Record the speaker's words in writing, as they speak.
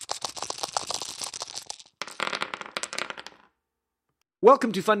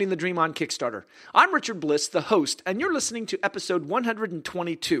Welcome to Funding the Dream on Kickstarter. I'm Richard Bliss, the host, and you're listening to episode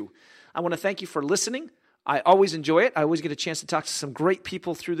 122. I want to thank you for listening. I always enjoy it. I always get a chance to talk to some great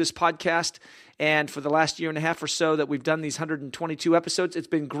people through this podcast. And for the last year and a half or so that we've done these 122 episodes, it's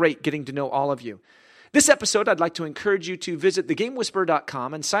been great getting to know all of you. This episode, I'd like to encourage you to visit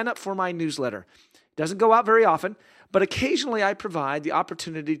thegamewhisperer.com and sign up for my newsletter. It doesn't go out very often, but occasionally I provide the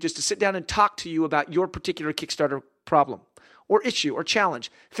opportunity just to sit down and talk to you about your particular Kickstarter problem or issue or challenge.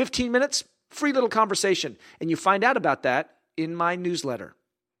 15 minutes, free little conversation. And you find out about that in my newsletter.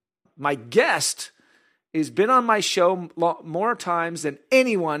 My guest has been on my show more times than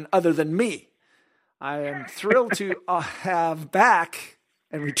anyone other than me. I am thrilled to have back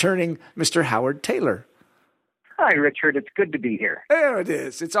and returning Mr. Howard Taylor. Hi, Richard. It's good to be here. There it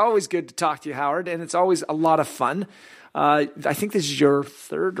is. It's always good to talk to you, Howard, and it's always a lot of fun. I think this is your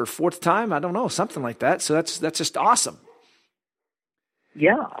third or fourth time. I don't know, something like that. So that's just awesome.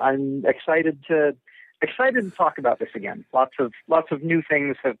 Yeah, I'm excited to talk about this again. Lots of new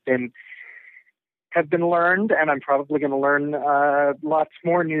things have been learned, and I'm probably going to learn lots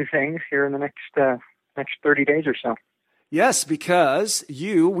more new things here in the next 30 days or so. Yes, because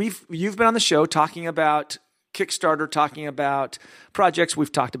you've been on the show talking about Kickstarter, talking about projects. We've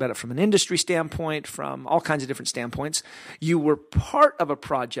talked about it from an industry standpoint, from all kinds of different standpoints. You were part of a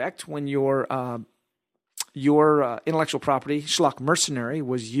project when your intellectual property, Schlock Mercenary,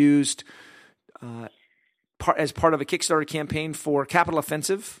 was used as part of a Kickstarter campaign for Capital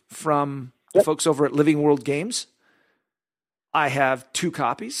Offensive from the folks over at Living World Games. I have 2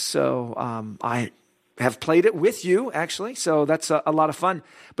 copies, so I have played it with you, actually, so that's a lot of fun.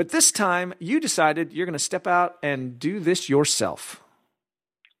 But this time, you decided you're going to step out and do this yourself.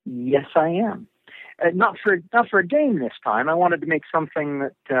 Yes, I am. Not for a game this time. I wanted to make something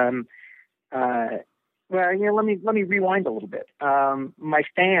that let me rewind a little bit. My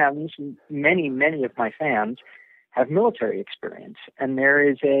fans, many of my fans, have military experience, and there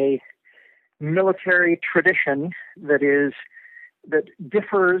is a military tradition that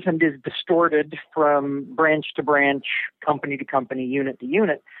differs and is distorted from branch to branch, company to company, unit to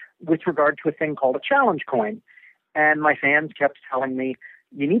unit, with regard to a thing called a challenge coin. And my fans kept telling me,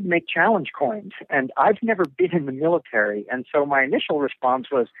 you need to make challenge coins. And I've never been in the military, and so my initial response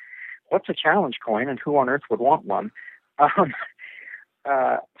was, what's a challenge coin and who on earth would want one?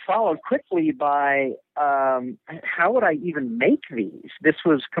 Followed quickly by, how would I even make these? This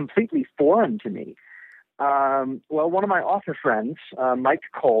was completely foreign to me. One of my author friends, Mike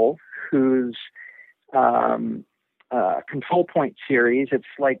Cole, whose Control Point series, it's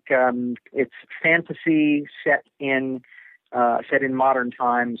like it's fantasy set in modern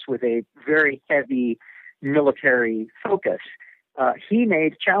times with a very heavy military focus. He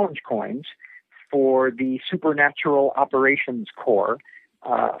made challenge coins for the Supernatural Operations Corps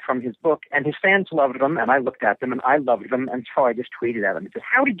from his book, and his fans loved them, and I looked at them, and I loved them, and so I just tweeted at him and said,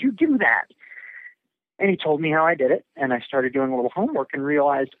 how did you do that? And he told me how I did it, and I started doing a little homework and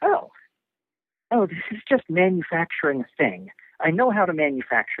realized, oh, this is just manufacturing a thing. I know how to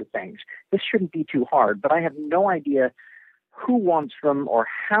manufacture things. This shouldn't be too hard, but I have no idea who wants them or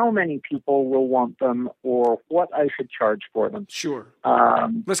how many people will want them or what I should charge for them. Sure.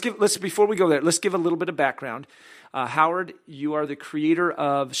 Before we go there, let's give a little bit of background. Howard, you are the creator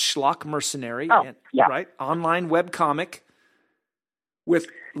of Schlock Mercenary, right? Online webcomic. With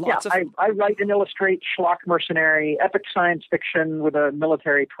lots of... I write and illustrate Schlock Mercenary, epic science fiction with a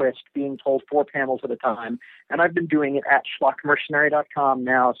military twist being told 4 panels at a time. And I've been doing it at schlockmercenary.com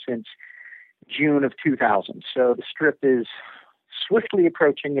now since June of 2000. So the strip is swiftly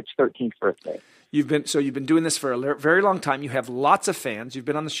approaching its 13th birthday. You've been doing this for a very long time. You have lots of fans. You've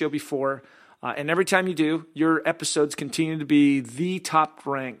been on the show before. And every time you do, your episodes continue to be the top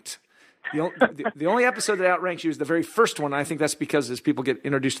ranked. The only episode that outranks you is the very first one. I think that's because as people get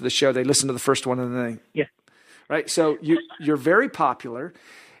introduced to the show, they listen to the first one and then right. So you're very popular,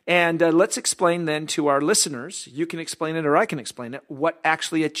 and let's explain then to our listeners. You can explain it, or I can explain it. What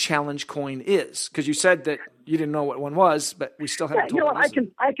actually a challenge coin is? Because you said that you didn't know what one was, but we still haven't.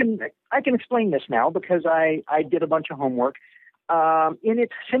 I can explain this now because I did a bunch of homework. In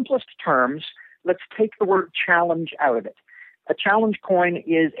its simplest terms, let's take the word challenge out of it. A challenge coin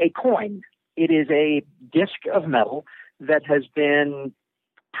is a coin. It is a disc of metal that has been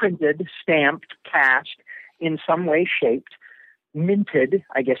printed, stamped, cast, in some way shaped, minted,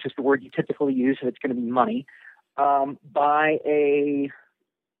 I guess is the word you typically use if it's going to be money, by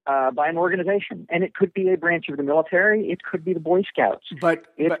an organization. And it could be a branch of the military. It could be the Boy Scouts. But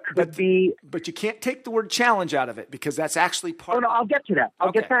you can't take the word challenge out of it because that's actually part of it. I'll get to that.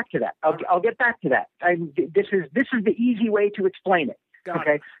 I'll get back to that. I'll get back to that. This is the easy way to explain it. Got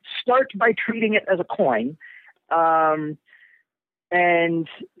Okay, it. start by treating it as a coin, and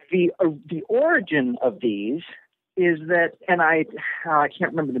the origin of these is that, and I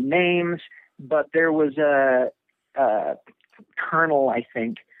can't remember the names, but there was a colonel, I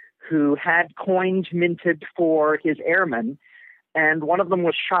think, who had coins minted for his airmen, and one of them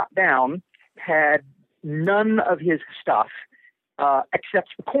was shot down, had none of his stuff except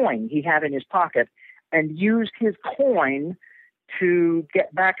the coin he had in his pocket, and used his coin to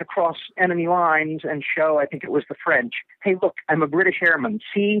get back across enemy lines and show, I think it was the French, hey, look, I'm a British airman.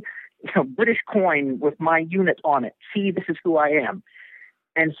 See, British coin with my unit on it. See, this is who I am.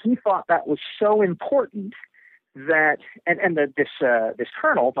 And he thought that was so important that, this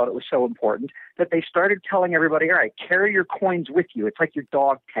colonel thought it was so important that they started telling everybody, all right, carry your coins with you. It's like your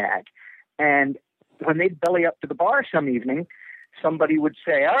dog tag. And when they'd belly up to the bar some evening, somebody would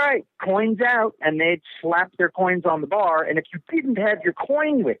say, all right, coins out, and they'd slap their coins on the bar. And if you didn't have your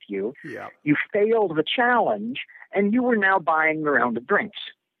coin with you, you failed the challenge, and you were now buying the round of drinks.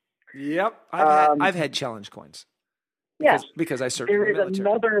 Yep. I've had challenge coins. Yes. Because I served in There the is military.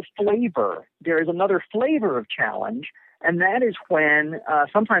 another flavor. There is another flavor of challenge, and that is when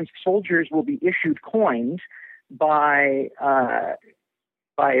sometimes soldiers will be issued coins by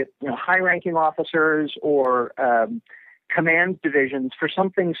high-ranking officers or command divisions for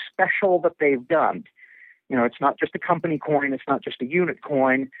something special that they've done. It's not just a company coin. It's not just a unit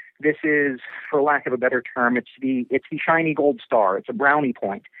coin. This is, for lack of a better term, it's the shiny gold star. It's a brownie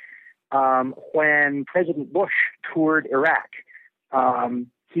point. When President Bush toured Iraq,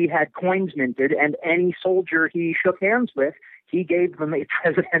 he had coins minted, and any soldier he shook hands with, he gave them a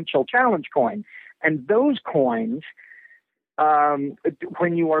presidential challenge coin. And those coins,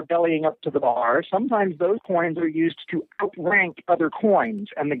 when you are bellying up to the bar, sometimes those coins are used to outrank other coins,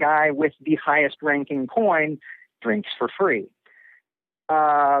 and the guy with the highest ranking coin drinks for free.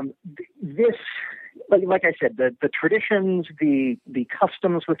 This, like I said, the traditions, the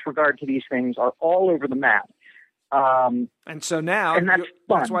customs with regard to these things are all over the map. And so now, and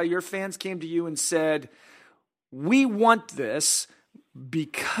that's why your fans came to you and said, we want this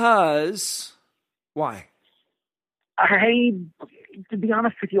because, why? To be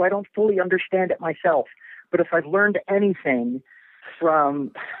honest with you, I don't fully understand it myself. But if I've learned anything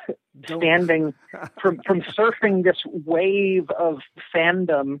from surfing this wave of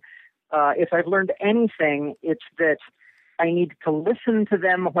fandom, if I've learned anything, it's that I need to listen to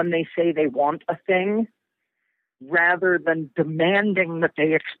them when they say they want a thing, rather than demanding that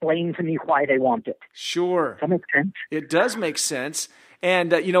they explain to me why they want it. Sure. Does that make sense? It does make sense.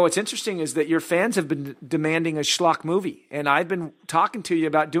 And, what's interesting is that your fans have been demanding a schlock movie, and I've been talking to you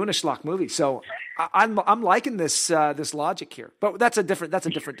about doing a schlock movie. So I'm liking this logic here, but that's a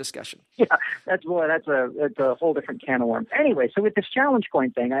different discussion. Yeah, that's a whole different can of worms. Anyway, so with this challenge coin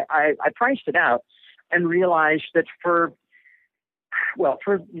thing, I priced it out and realized that for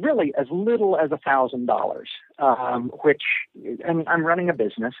really as little as $1,000, which I'm running a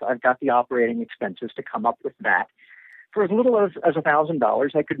business, I've got the operating expenses to come up with that. For as little as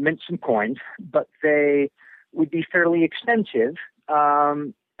 $1,000, I could mint some coins, but they would be fairly expensive,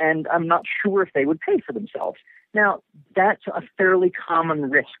 and I'm not sure if they would pay for themselves. Now, that's a fairly common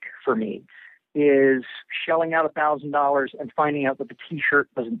risk for me, is shelling out $1,000 and finding out that the T-shirt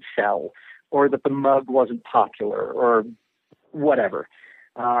doesn't sell, or that the mug wasn't popular, or whatever.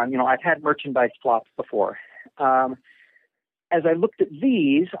 I've had merchandise flops before. As I looked at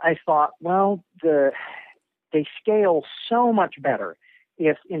these, I thought, well, they scale so much better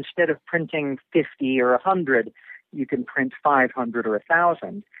if instead of printing 50 or 100, you can print 500 or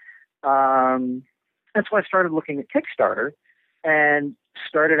 1,000. That's why I started looking at Kickstarter and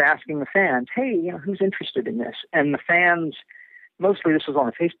started asking the fans, hey, who's interested in this? And the fans, mostly this was on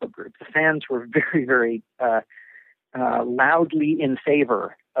a Facebook group, the fans were very, very loudly in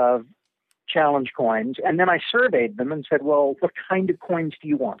favor of challenge coins. And then I surveyed them and said, well, what kind of coins do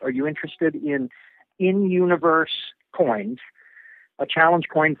you want? Are you interested in in-universe coins, a challenge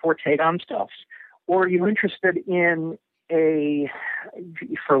coin for Take-On Stuffs, or are you interested in a,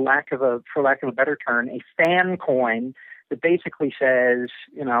 for lack of a better term, a fan coin that basically says,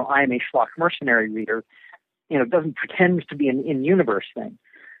 I am a Schlock Mercenary reader, doesn't pretend to be an in-universe thing.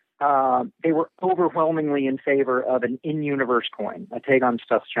 They were overwhelmingly in favor of an in-universe coin, a Take-On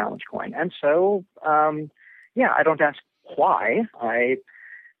Stuffs challenge coin. And so, I don't ask why. I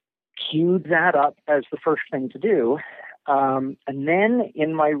queued that up as the first thing to do. And then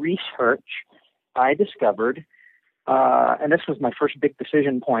in my research, I discovered, and this was my first big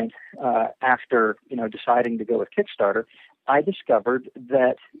decision point after, deciding to go with Kickstarter, I discovered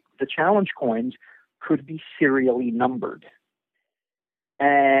that the challenge coins could be serially numbered.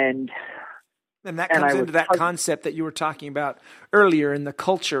 And that comes into that concept that you were talking about earlier in the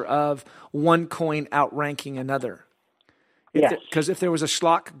culture of one coin outranking another. Yes. Because if there was a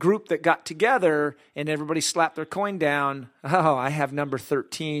schlock group that got together and everybody slapped their coin down, oh, I have number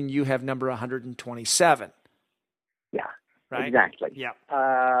 13, you have number 127. Yeah, right? Exactly. Yeah.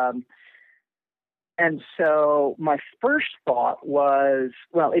 And so my first thought was,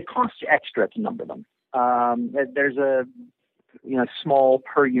 well, it costs you extra to number them. There's a small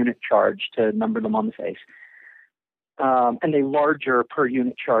per unit charge to number them on the face, and a larger per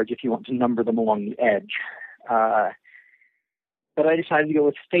unit charge if you want to number them along the edge. But I decided to go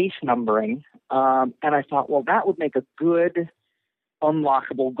with face numbering, and I thought, well, that would make a good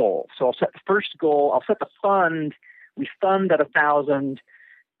unlockable goal. So I'll set the first goal. I'll set the fund. We fund at 1,000,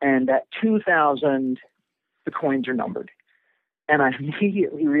 and at 2,000, the coins are numbered. And I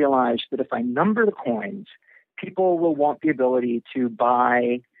immediately realized that if I number the coins, people will want the ability to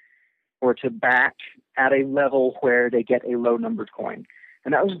buy or to back at a level where they get a low numbered coin.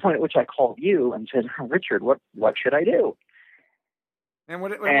 And that was the point at which I called you and said, Richard, what should I do? And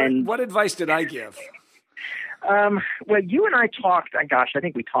what advice did I give? Well, you and I talked, I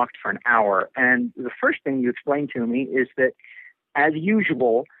think we talked for an hour. And the first thing you explained to me is that, as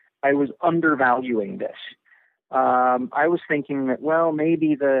usual, I was undervaluing this. I was thinking that, well,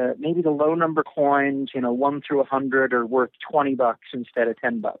 maybe the low number coins, 1 through 100 are worth $20 instead of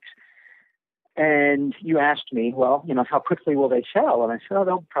 $10. And you asked me, well, how quickly will they sell? And I said, oh,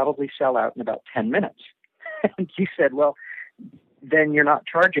 they'll probably sell out in about 10 minutes. And you said, well, then you're not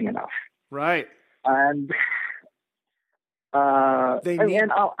charging enough. Right. And I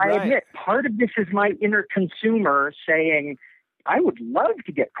admit, part of this is my inner consumer saying, I would love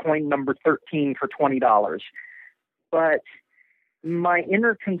to get coin number 13 for $20. But my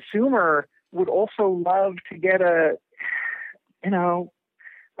inner consumer would also love to get a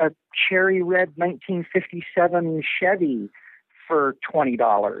cherry red 1957 Chevy for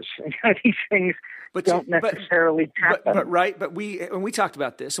 $20. These things don't necessarily happen. But we talked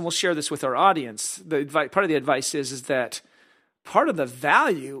about this, and we'll share this with our audience. Part of the advice is that part of the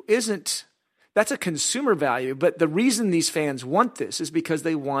value isn't, that's a consumer value, but the reason these fans want this is because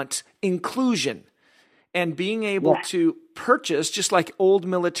they want inclusion. And being able to purchase, just like old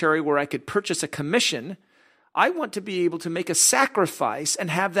military where I could purchase a commission, I want to be able to make a sacrifice and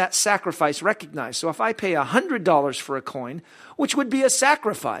have that sacrifice recognized. So if I pay $100 for a coin, which would be a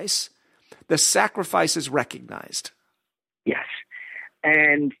sacrifice, the sacrifice is recognized. Yes.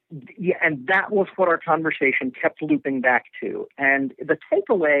 And that was what our conversation kept looping back to. And the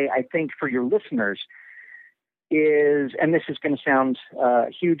takeaway, I think, for your listeners is, and this is going to sound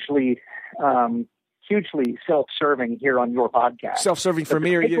hugely self-serving here on your podcast. Self-serving for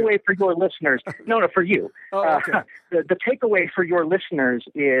me or you? The takeaway for your listeners, no, for you. Oh, okay. The takeaway for your listeners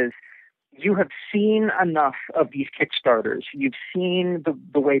is you have seen enough of these Kickstarters. You've seen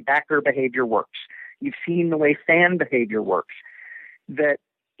the way backer behavior works. You've seen the way fan behavior works. That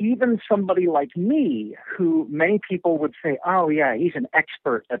even somebody like me, who many people would say, oh, yeah, he's an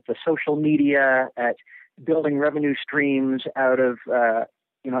expert at the social media, at building revenue streams out of an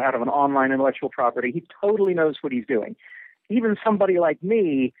online intellectual property. He totally knows what he's doing. Even somebody like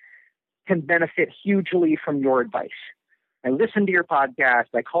me can benefit hugely from your advice. I listen to your podcast.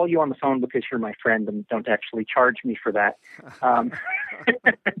 I call you on the phone because you're my friend and don't actually charge me for that. And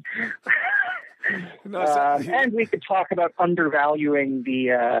we could talk about undervaluing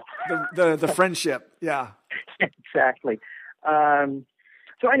the friendship. Yeah, exactly.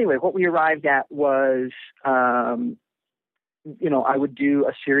 So anyway, what we arrived at was, I would do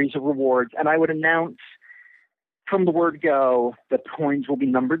a series of rewards, and I would announce from the word go that coins will be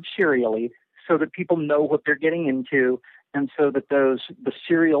numbered serially so that people know what they're getting into, and so that the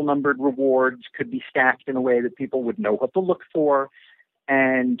serial numbered rewards could be stacked in a way that people would know what to look for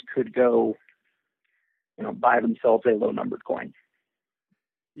and could go, buy themselves a low numbered coin.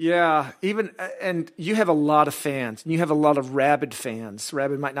 Yeah, and you have a lot of fans, and you have a lot of rabid fans.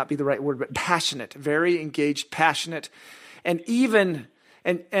 Rabid might not be the right word, but passionate, very engaged, passionate. And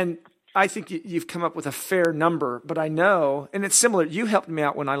I think you've come up with a fair number, but I know, and it's similar, you helped me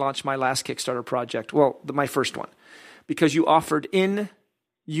out when I launched my last Kickstarter project, my first one, because you offered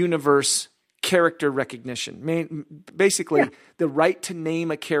in-universe character recognition, basically the right to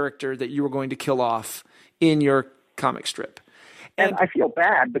name a character that you were going to kill off in your comic strip. And I feel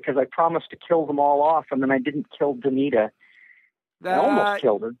bad because I promised to kill them all off, and then I didn't kill Danita. I almost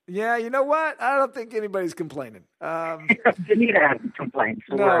killed her. Yeah, you know what? I don't think anybody's complaining. Danita hasn't complained,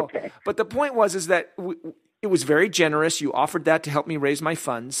 so we're okay. But the point is that it was very generous. You offered that to help me raise my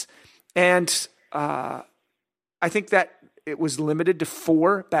funds. And I think that it was limited to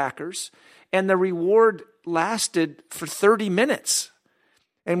 4 backers, and the reward lasted for 30 minutes.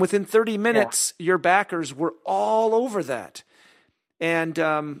 And within 30 minutes, your backers were all over that. And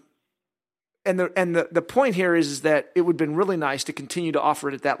the point here is that it would have been really nice to continue to offer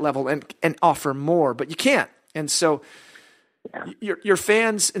it at that level and offer more, but you can't. And so your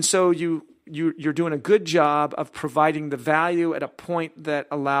fans, and so you're doing a good job of providing the value at a point that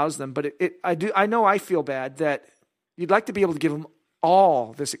allows them. But I know I feel bad that you'd like to be able to give them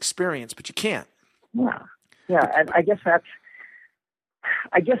all this experience, but you can't. Yeah. And I guess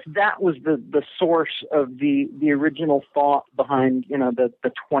that was the source of the original thought behind, the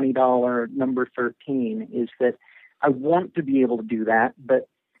 $20 number 13, is that I want to be able to do that, but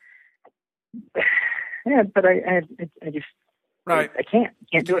I just right. I can't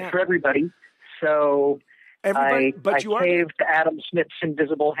do it for everybody. So I caved to Adam Smith's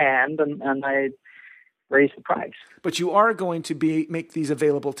invisible hand and I raised the price. But you are going to make these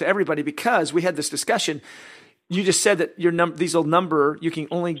available to everybody, because we had this discussion. You just said that these will number, you can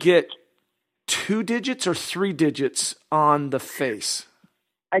only get 2 digits or 3 digits on the face.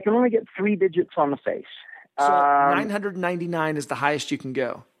 I can only get 3 digits on the face. So 999 is the highest you can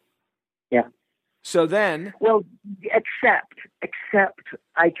go. Yeah. So then, well, except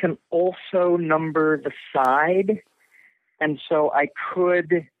I can also number the side, and so I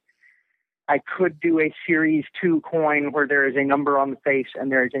could do a series 2 coin where there is a number on the face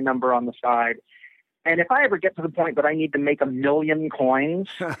and there is a number on the side. And if I ever get to the point that I need to make 1 million coins,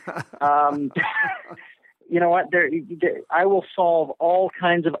 you know what? I will solve all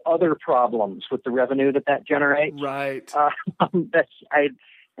kinds of other problems with the revenue that generates. Right. I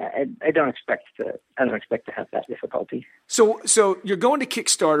don't expect to have that difficulty. So you're going to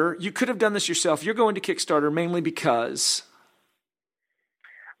Kickstarter. You could have done this yourself. You're going to Kickstarter mainly because.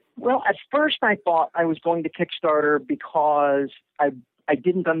 Well, at first I thought I was going to Kickstarter because I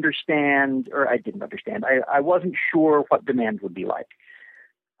didn't understand, or I didn't understand. I wasn't sure what demand would be like.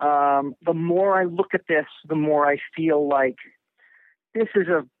 The more I look at this, the more I feel like this is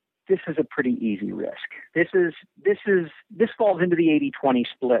a pretty easy risk. This falls into the 80-20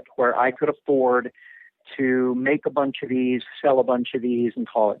 split, where I could afford to make a bunch of these, sell a bunch of these, and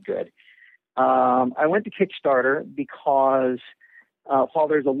call it good. I went to Kickstarter because while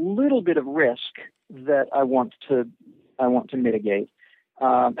there's a little bit of risk that I want to mitigate,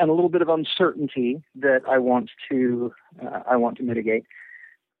 and a little bit of uncertainty that I want to mitigate,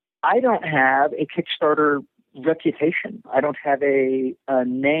 I don't have a Kickstarter reputation. I don't have a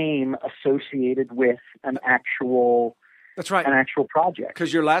name associated with an actual. That's right. An actual project.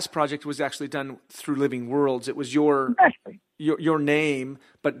 Because your last project was actually done through Living Worlds. It was your name,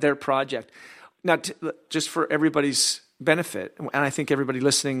 but their project. Now, just for everybody's benefit, and I think everybody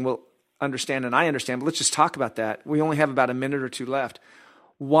listening will understand, and I understand, but let's just talk about that. We only have about a minute or 2 left.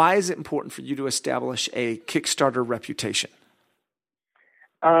 Why is it important for you to establish a Kickstarter reputation?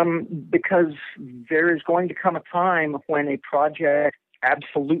 Because there is going to come a time when a project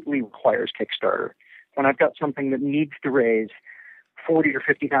absolutely requires Kickstarter. When I've got something that needs to raise $40,000 or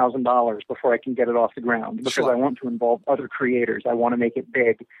 $50,000 before I can get it off the ground, because Sure. I want to involve other creators. I want to make it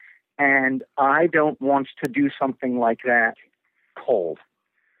big. And I don't want to do something like that cold.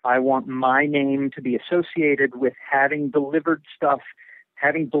 I want my name to be associated with having delivered stuff,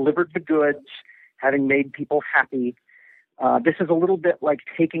 having delivered the goods, having made people happy. This is a little bit like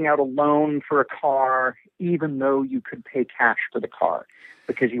taking out a loan for a car, even though you could pay cash for the car,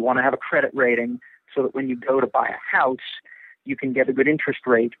 because you want to have a credit rating so that when you go to buy a house, you can get a good interest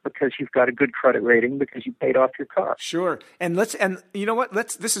rate because you've got a good credit rating because you paid off your car. Sure. And you know what?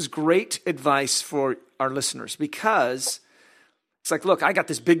 This is great advice for our listeners, because it's like, look, I got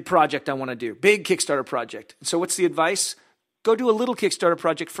this big project I want to do, big Kickstarter project. So what's the advice? Go do a little Kickstarter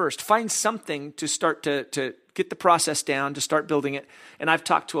project first. Find something to start to get the process down, to start building it. And I've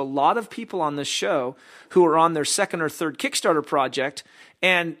talked to a lot of people on this show who are on their second or third Kickstarter project.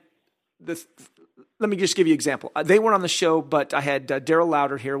 And let me just give you an example. They weren't on the show, but I had Daryl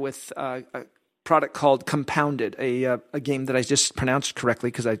Lauder here with a product called Compounded, a game that I just pronounced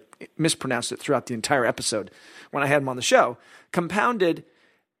correctly because I mispronounced it throughout the entire episode when I had him on the show. Compounded,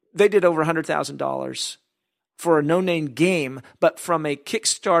 they did over $100,000 for a no-name game, but from a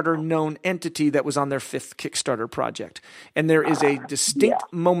Kickstarter known entity that was on their 5th Kickstarter project. And there is a distinct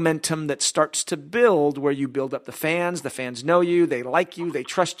momentum that starts to build where you build up the fans know you, they like you, they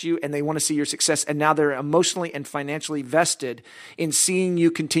trust you, and they want to see your success. And now they're emotionally and financially vested in seeing you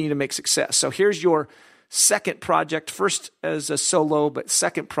continue to make success. So here's your second project, first as a solo, but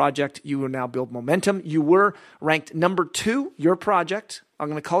second project, you will now build momentum. You were ranked number 2, your project. I'm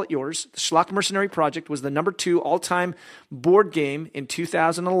going to call it yours. The Schlock Mercenary Project was the number 2 all-time board game in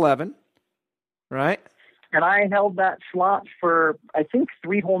 2011, right? And I held that slot for, I think,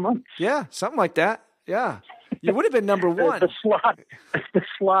 3 whole months. Yeah, something like that. Yeah. You would have been number 1. The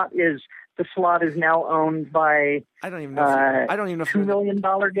slot is now owned by I don't even know $2 million game.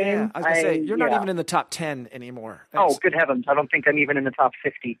 Yeah, I was gonna say you're not even in the top 10 anymore. Oh, good heavens! I don't think I'm even in the top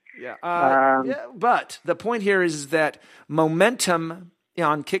 50. Yeah. But the point here is that momentum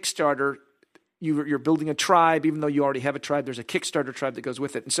on Kickstarter. You're building a tribe, even though you already have a tribe. There's a Kickstarter tribe that goes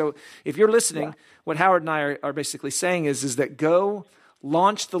with it. And so, if you're listening, what Howard and I are basically saying is that go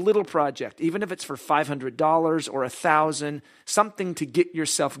launch the little project, even if it's for $500 or $1,000, something to get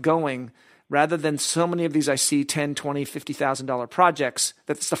yourself going, rather than so many of these I see $10,000, $20,000, $50,000 projects.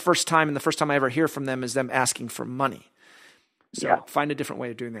 That's the first time, and the first time I ever hear from them is them asking for money. So find a different way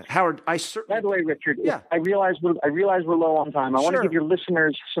of doing that. Howard, I certainly. By the way, Richard, I realize we're low on time. I want to give your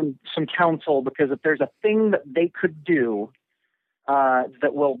listeners some counsel, because if there's a thing that they could do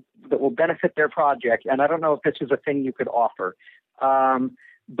that will benefit their project, and I don't know if this is a thing you could offer.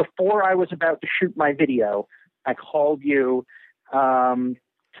 Before I was about to shoot my video, I called you. I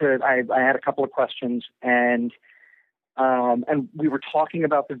had a couple of questions, and we were talking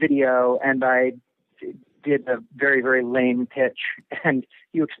about the video, and I did a very, very lame pitch, and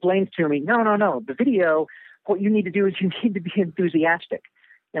you explained to me, no, the video, what you need to do is you need to be enthusiastic.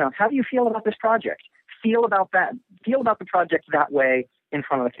 How do you feel about this project? Feel about the project that way in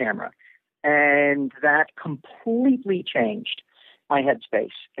front of the camera. And that completely changed my headspace.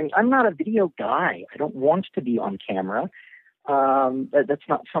 I mean, I'm not a video guy. I don't want to be on camera. That's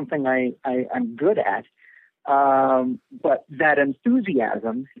not something I'm good at. But that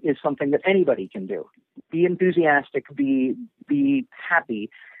enthusiasm is something that anybody can do. Be enthusiastic, be happy,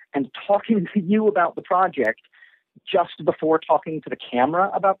 and talking to you about the project just before talking to the camera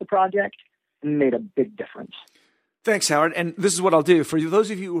about the project made a big difference. Thanks, Howard. And this is what I'll do. For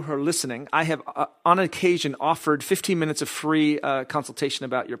those of you who are listening, I have on occasion offered 15 minutes of free consultation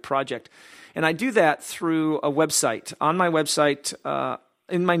about your project. And I do that through a website, on my website,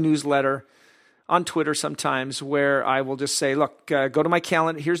 in my newsletter, on Twitter sometimes, where I will just say, look, go to my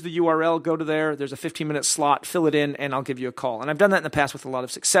calendar. Here's the URL. Go to there. There's a 15-minute slot. Fill it in, and I'll give you a call. And I've done that in the past with a lot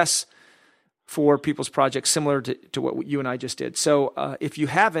of success for people's projects, similar to what you and I just did. So if you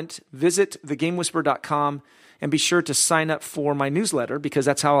haven't, visit thegamewhisperer.com and be sure to sign up for my newsletter, because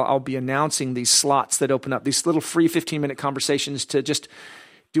that's how I'll be announcing these slots that open up, these little free 15-minute conversations to just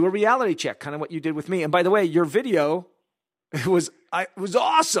do a reality check, kind of what you did with me. And by the way, your video was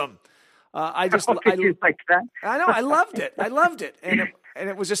awesome. I liked that. I know. I loved it. And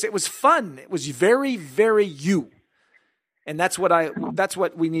it was fun. It was very, very you. And that's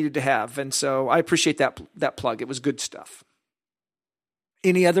what we needed to have. And so I appreciate that plug. It was good stuff.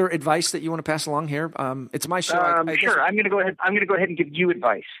 Any other advice that you want to pass along here? It's my show. Sure. I'm going to go ahead and give you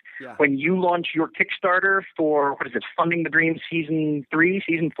advice. Yeah. When you launch your Kickstarter for, Funding the Dream Season 3,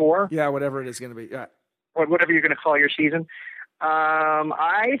 Season 4? Yeah, whatever it is going to be. Yeah. Or whatever you're going to call your season.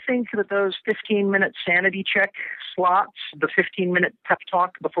 I think that those 15-minute sanity check slots, the 15-minute pep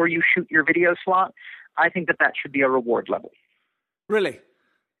talk before you shoot your video slot, I think that should be a reward level. Really?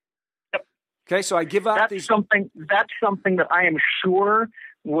 Yep. Okay, so I give out That's something that I am sure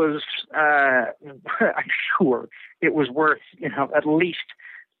was, I'm sure it was worth, at least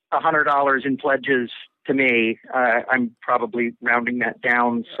 $100 in pledges to me. I'm probably rounding that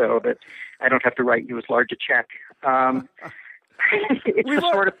down so that I don't have to write you as large a check. It's the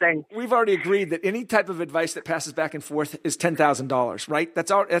sort of thing. We've already agreed that any type of advice that passes back and forth is $10,000, right?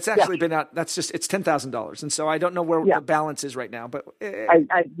 That's actually been out. That's just, it's $10,000. And so I don't know where the balance is right now, but I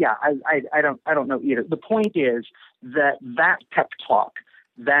don't know either. The point is that pep talk,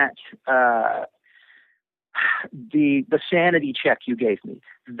 that the sanity check you gave me,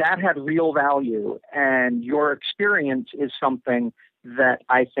 that had real value, and your experience is something that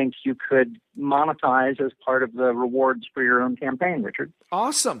I think you could monetize as part of the rewards for your own campaign, Richard.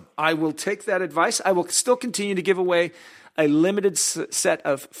 Awesome. I will take that advice. I will still continue to give away a limited set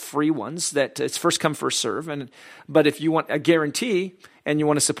of free ones that it's first come, first serve. But if you want a guarantee and you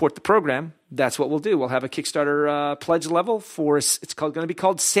want to support the program, that's what we'll do. We'll have a Kickstarter pledge level for it's going to be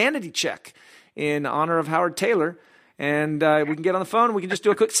called Sanity Check in honor of Howard Taylor. And we can get on the phone and we can just do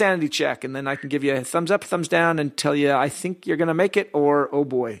a quick sanity check. And then I can give you a thumbs up, thumbs down, and tell you, I think you're going to make it, or, oh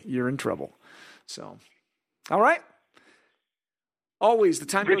boy, you're in trouble. So, all right. Always. The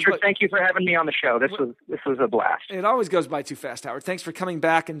time goes Richard, by. thank you for having me on the show. This was a blast. It always goes by too fast, Howard. Thanks for coming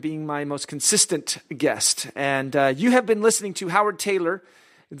back and being my most consistent guest. And you have been listening to Howard Taylor,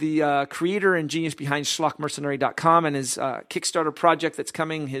 the creator and genius behind schlockmercenary.com and his Kickstarter project that's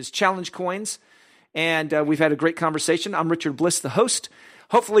coming, his challenge coins. And we've had a great conversation. I'm Richard Bliss, the host.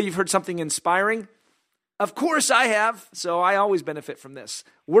 Hopefully you've heard something inspiring. Of course I have, so I always benefit from this.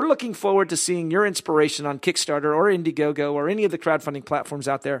 We're looking forward to seeing your inspiration on Kickstarter or Indiegogo or any of the crowdfunding platforms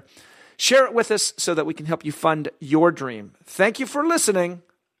out there. Share it with us so that we can help you fund your dream. Thank you for listening.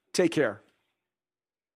 Take care.